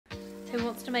Who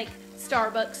wants to make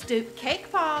Starbucks dupe cake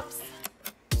pops?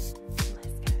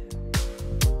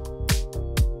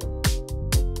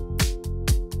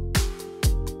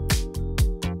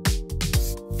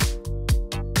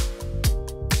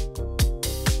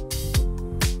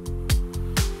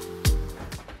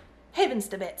 Heavens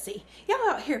to Betsy, y'all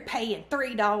out here paying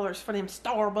 $3 for them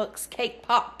Starbucks cake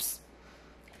pops.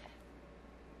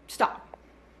 Stop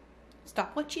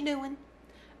what you doing.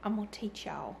 I'm gonna teach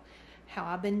y'all how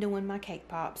I've been doing my cake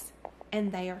pops,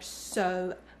 and they are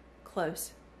so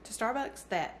close to Starbucks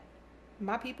that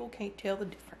my people can't tell the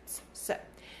difference. So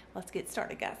let's get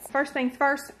started, guys. First things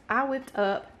first, I whipped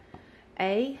up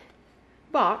a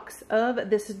box of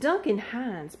this Duncan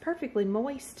Hines perfectly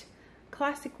moist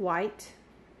classic white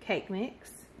cake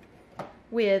mix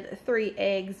with 3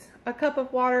 eggs, a cup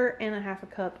of water, and a half a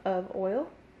cup of oil.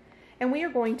 And we are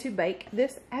going to bake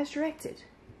this as directed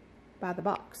by the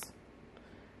box.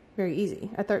 Very easy.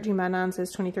 A 13 by 9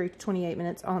 says 23 to 28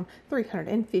 minutes on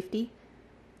 350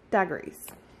 degrees.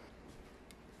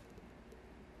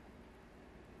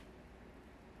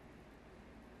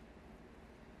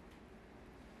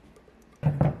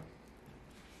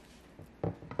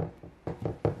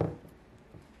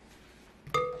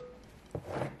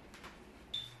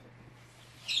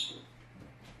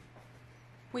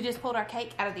 We just pulled our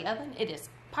cake out of the oven. It is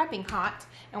piping hot,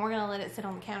 and we're gonna let it sit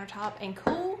on the countertop and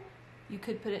cool. You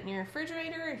could put it in your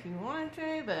refrigerator if you wanted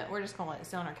to, but we're just gonna let it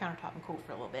sit on our countertop and cool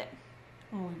for a little bit.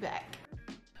 We'll be back.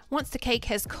 Once the cake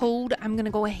has cooled, I'm gonna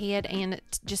go ahead and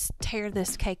just tear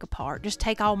this cake apart. Just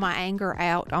take all my anger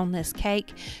out on this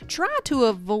cake. Try to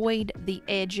avoid the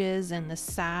edges and the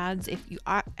sides if you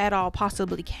at all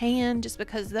possibly can, just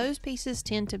because those pieces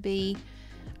tend to be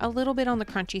a little bit on the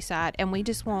crunchy side, and we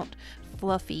just want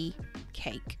fluffy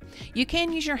cake. You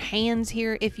can use your hands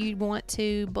here if you want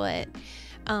to, but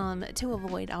to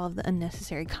avoid all of the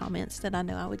unnecessary comments that I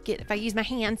know I would get if I use my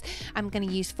hands, I'm going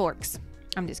to use forks.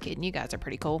 I'm just kidding. You guys are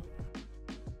pretty cool.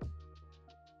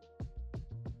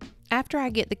 After I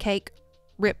get the cake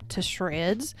ripped to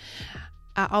shreds,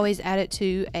 I always add it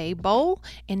to a bowl,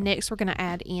 and next we're going to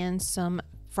add in some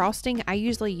frosting. I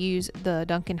usually use the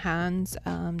Duncan Hines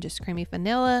just creamy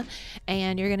vanilla,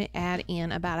 and you're going to add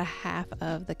in about a half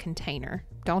of the container.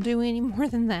 Don't do any more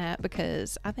than that,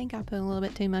 because I think I put a little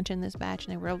bit too much in this batch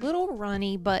and they were a little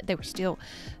runny, but they were still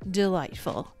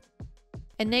delightful.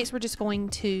 And next we're just going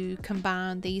to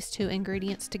combine these 2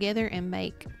 ingredients together and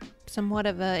make somewhat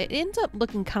of a, it ends up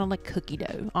looking kind of like cookie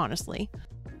dough, honestly.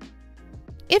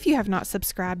 If you have not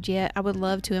subscribed yet, I would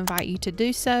love to invite you to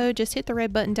do so. Just hit the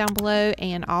red button down below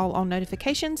and all on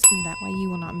notifications, and that way you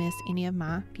will not miss any of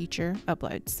my future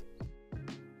uploads.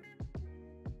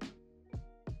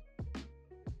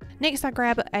 Next, I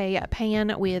grab a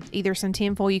pan with either some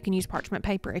tin foil. You can use parchment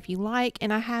paper if you like.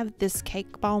 And I have this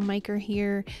cake ball maker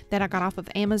here that I got off of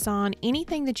Amazon.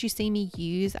 Anything that you see me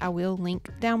use, I will link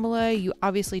down below. You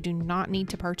obviously do not need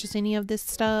to purchase any of this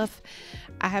stuff.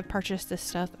 I have purchased this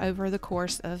stuff over the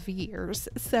course of years.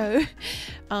 So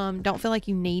don't feel like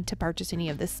you need to purchase any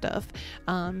of this stuff.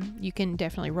 You can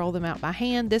definitely roll them out by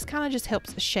hand. This kind of just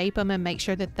helps shape them and make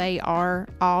sure that they are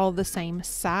all the same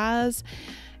size.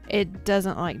 It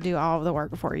doesn't like do all of the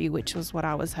work for you, which was what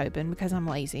I was hoping, because I'm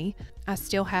lazy. I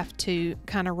still have to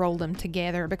kind of roll them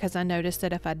together, because I noticed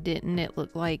that if I didn't, it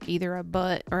looked like either a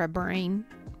butt or a brain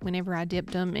whenever I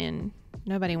dipped them, and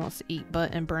nobody wants to eat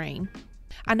butt and brain.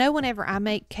 I know whenever I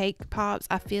make cake pops,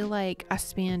 I feel like I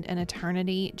spend an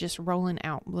eternity just rolling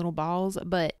out little balls,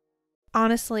 but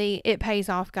honestly, it pays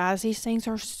off, guys. These things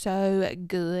are so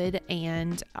good,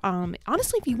 and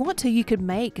honestly, if you want to, you could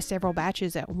make several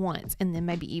batches at once and then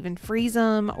maybe even freeze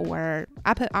them, or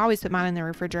I always put mine in the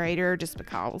refrigerator just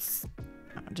because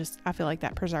I feel like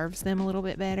that preserves them a little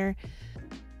bit better.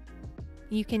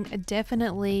 You can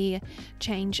definitely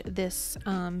change this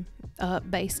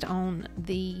up based on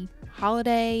the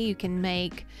holiday. You can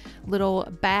make little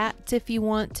bats if you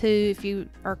want to, if you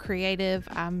are creative.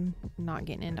 I'm not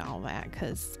getting into all that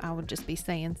because I would just be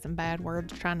saying some bad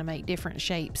words trying to make different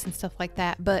shapes and stuff like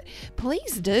that, but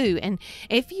please do. And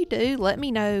if you do, let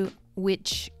me know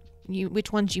which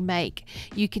ones you make.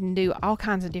 You can do all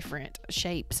kinds of different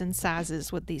shapes and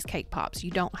sizes with these cake pops.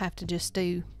 You don't have to just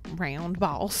do round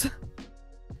balls.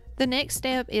 The next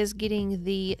step is getting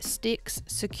the sticks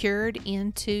secured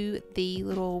into the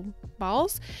little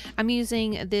balls. I'm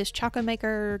using this Choco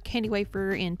Maker candy wafer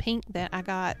in pink that I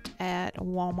got at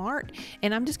Walmart,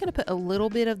 and I'm just going to put a little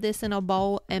bit of this in a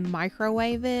bowl and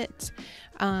microwave it,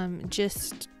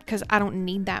 just because I don't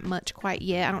need that much quite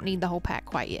yet. I don't need the whole pack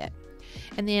quite yet.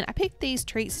 And then I picked these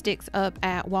treat sticks up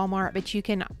at Walmart, but you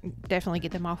can definitely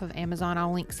get them off of Amazon.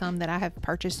 I'll link some that I have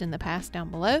purchased in the past down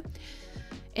below.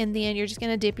 And then you're just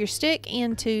going to dip your stick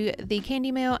into the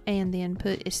candy melt and then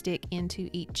put a stick into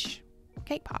each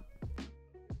cake pop.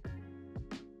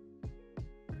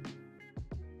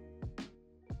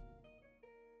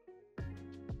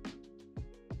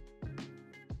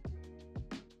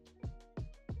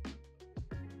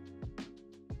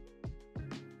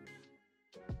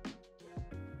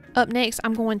 Up next,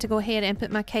 I'm going to go ahead and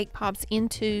put my cake pops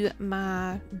into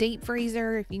my deep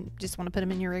freezer. If you just want to put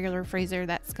them in your regular freezer,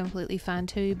 that's completely fine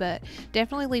too, but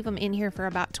definitely leave them in here for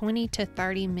about 20 to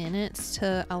 30 minutes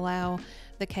to allow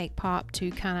the cake pop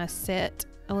to kind of set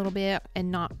a little bit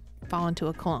and not fall into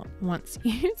a clump once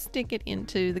you stick it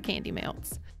into the candy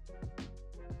melts.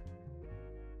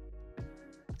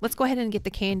 Let's go ahead and get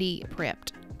the candy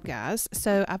prepped, guys.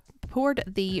 So I've poured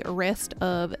the rest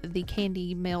of the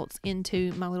candy melts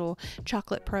into my little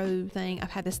chocolate pro thing.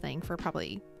 I've had this thing for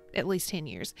probably at least 10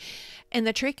 years. And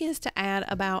the trick is to add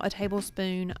about a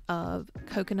tablespoon of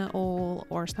coconut oil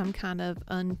or some kind of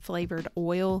unflavored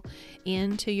oil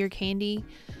into your candy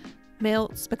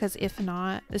melts, because if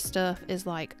not, the stuff is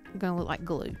like gonna look like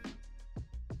glue.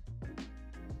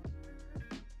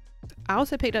 I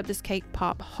also picked up this cake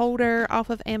pop holder off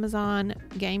of Amazon.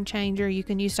 Game changer. You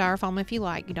can use styrofoam if you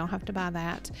like. You don't have to buy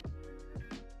that.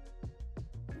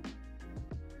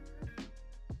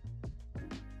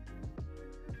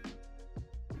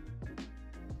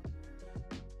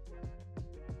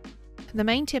 The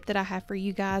main tip that I have for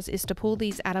you guys is to pull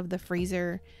these out of the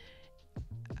freezer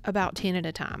about 10 at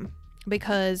a time,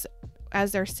 because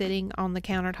as they're sitting on the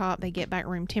countertop, they get back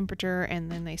room temperature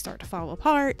and then they start to fall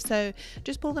apart. So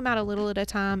just pull them out a little at a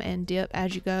time and dip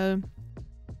as you go.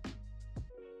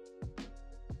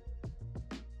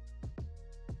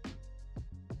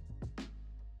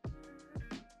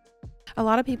 A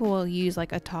lot of people will use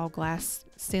like a tall glass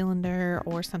cylinder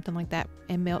or something like that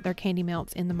and melt their candy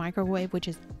melts in the microwave, which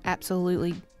is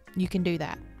absolutely, you can do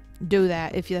that. Do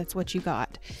that if that's what you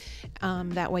got.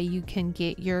 That way you can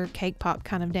get your cake pop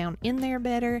kind of down in there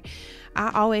better.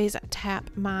 I always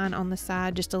tap mine on the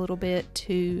side just a little bit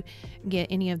to get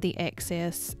any of the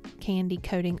excess candy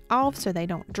coating off so they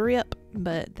don't drip,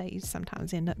 but they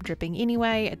sometimes end up dripping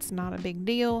anyway. It's not a big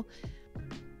deal.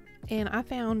 And I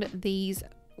found these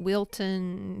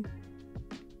Wilton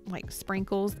like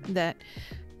sprinkles that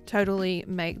totally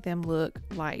make them look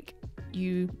like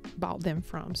you bought them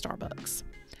from Starbucks.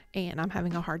 And I'm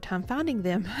having a hard time finding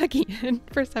them again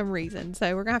for some reason.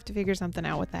 So we're gonna have to figure something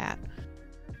out with that.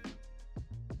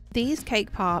 These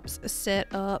cake pops set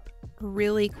up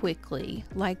really quickly,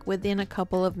 like within a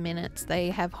couple of minutes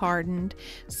they have hardened.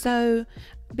 So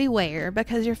beware,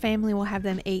 because your family will have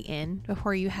them eaten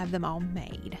before you have them all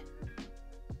made.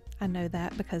 I know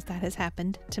that because that has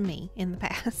happened to me in the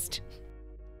past.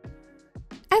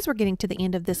 As we're getting to the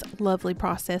end of this lovely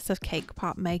process of cake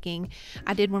pop making,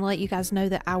 I did want to let you guys know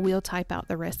that I will type out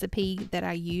the recipe that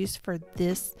I use for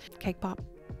this cake pop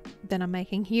that I'm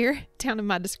making here down in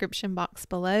my description box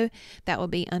below. That will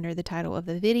be under the title of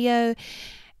the video.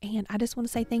 And I just want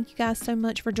to say thank you guys so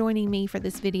much for joining me for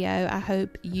this video. I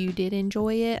hope you did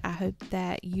enjoy it. I hope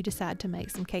that you decide to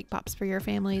make some cake pops for your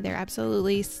family. They're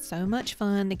absolutely so much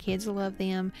fun. The kids love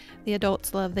them. The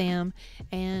adults love them.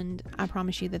 And I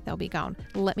promise you that they'll be gone.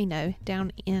 Let me know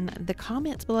down in the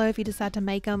comments below if you decide to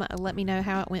make them. Let me know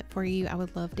how it went for you. I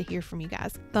would love to hear from you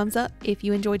guys. Thumbs up if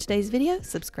you enjoyed today's video.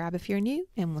 Subscribe if you're new.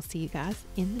 And we'll see you guys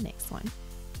in the next one.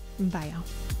 Bye,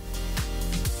 y'all.